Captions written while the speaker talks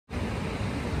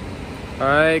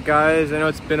Alright guys, I know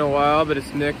it's been a while, but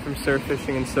it's Nick from Surf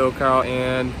Fishing in SoCal,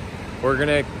 and we're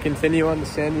gonna continue on the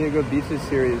San Diego Beaches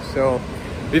series. So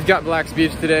we've got Black's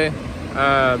Beach today.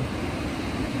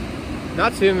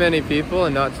 Not too many people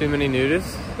and not too many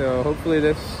nudists, so hopefully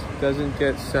this doesn't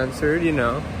get censored, you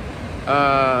know.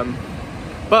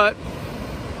 But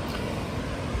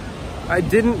I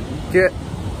didn't get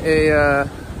a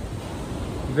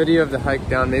video of the hike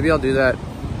down. Maybe I'll do that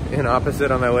in opposite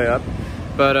on my way up.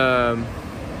 But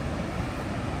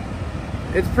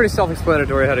it's pretty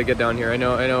self-explanatory how to get down here. I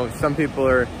know some people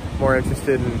are more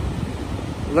interested in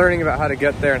learning about how to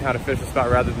get there and how to fish the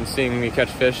spot rather than seeing me catch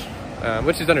fish,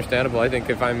 which is understandable. I think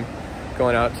if I'm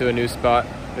going out to a new spot,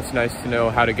 it's nice to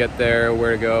know how to get there,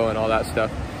 where to go, and all that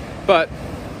stuff. But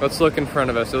let's look in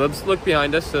front of us. So let's look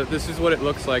behind us. So this is what it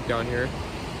looks like down here.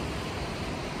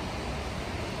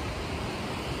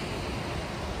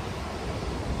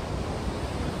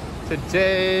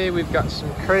 Today we've got some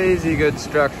crazy good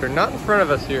structure, not in front of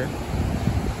us here,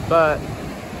 but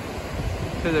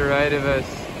to the right of us,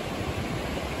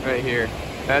 right here.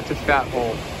 That's a fat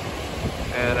hole,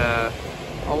 and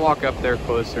I'll walk up there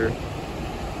closer.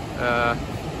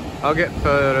 I'll get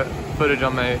footage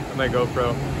on my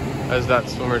GoPro as that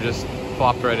swimmer just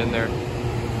plopped right in there.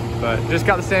 But just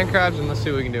got the sand crabs, and let's see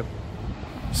what we can do.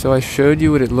 So I showed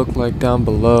you what it looked like down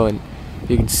below, and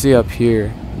you can see up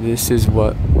here, this is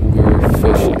what we're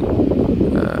fishing.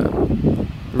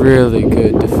 Really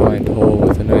good defined hole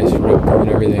with a nice rip pulling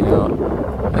everything out.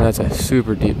 And that's a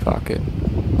super deep pocket.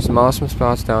 Some awesome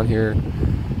spots down here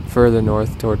further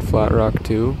north toward Flat Rock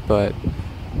too, but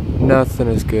nothing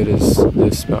as good as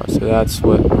this spot. So that's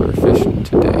what we're fishing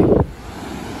today.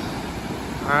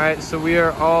 Alright, so we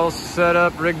are all set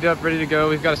up, rigged up, ready to go.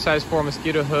 We've got a size 4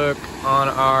 mosquito hook on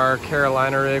our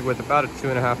Carolina rig with about a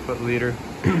 2.5 foot leader,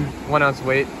 1 ounce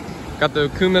weight. Got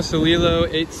the Kuma Solilo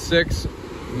 8.6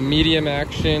 medium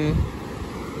action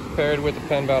paired with the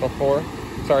Penn Battle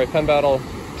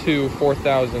 2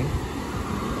 4000.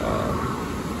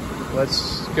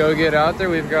 Let's go get out there.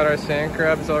 We've got our sand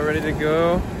crabs all ready to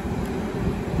go.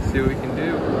 See what we can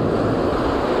do.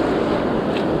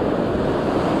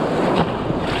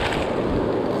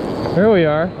 Here we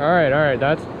are. All right,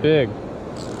 that's big.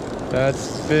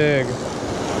 That's big.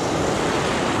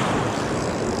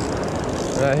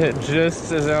 That hit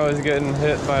just as I was getting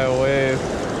hit by a wave.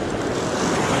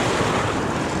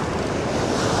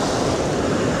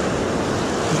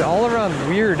 It's all around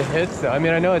weird hits though. I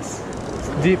mean, I know it's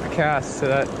deep cast, so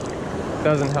that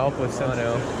doesn't help with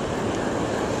sono.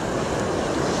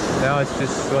 Now it's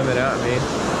just swimming at me.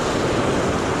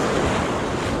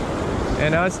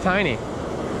 And now it's tiny.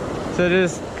 So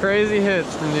just crazy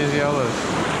hits from these yellows.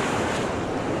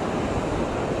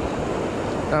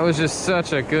 That was just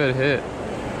such a good hit.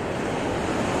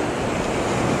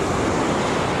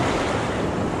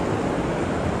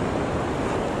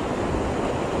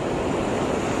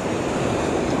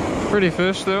 Pretty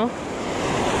fish though.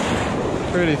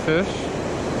 Pretty fish.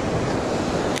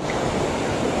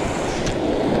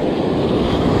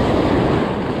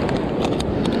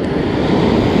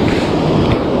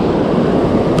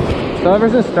 So ever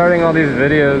since starting all these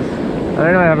videos,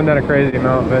 I know I haven't done a crazy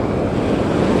amount, but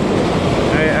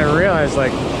I realized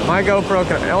like my GoPro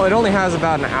it only has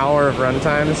about an hour of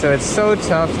runtime, so it's so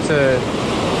tough to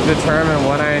determine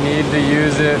when I need to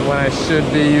use it, when I should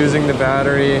be using the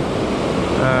battery.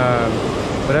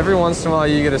 But every once in a while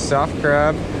you get a soft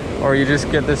crab, or you just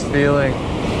get this feeling,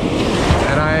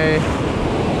 and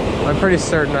I'm pretty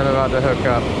certain I'm about to hook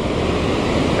up,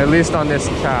 at least on this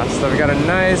cast. I've got a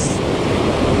nice,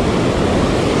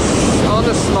 on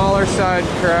the smaller side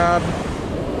crab,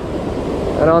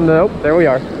 and on the, oh, there we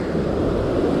are.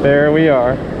 There we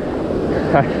are.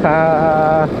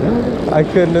 I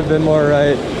couldn't have been more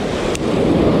right.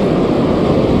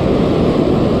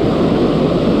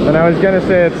 And I was gonna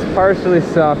say it's partially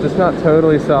soft. It's not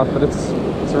totally soft, but it's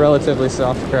a relatively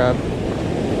soft crab.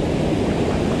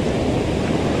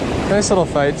 Nice little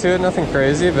fight to it, nothing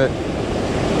crazy, but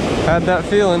had that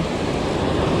feeling.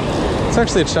 It's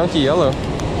actually a chunky yellow.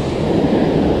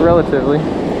 Relatively.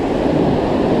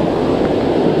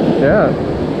 Yeah.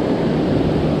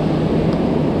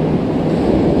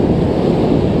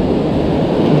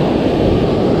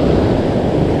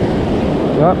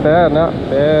 Not bad, not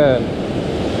bad.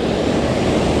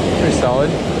 Pretty solid.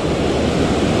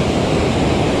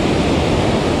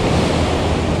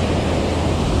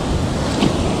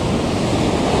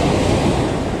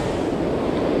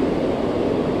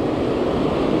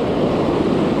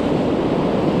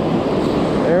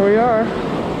 There we are.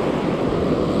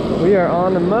 We are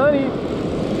on the money.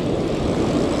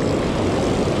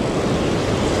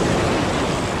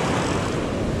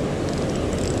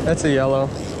 That's a yellow.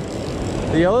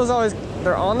 The yellows always,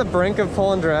 they're on the brink of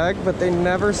pull and drag, but they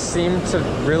never seem to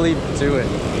really do it.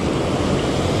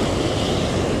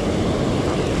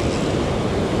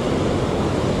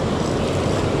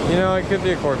 You know, it could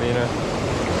be a Corbina.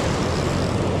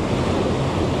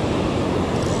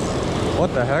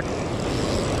 What the heck?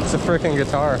 It's a freaking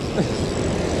guitar.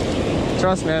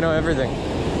 Trust me, I know everything.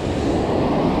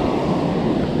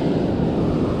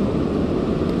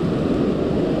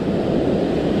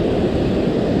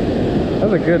 That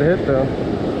was a good hit though.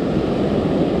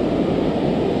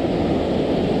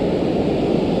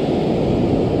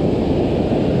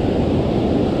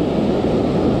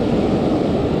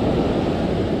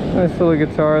 Nice little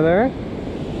guitar there.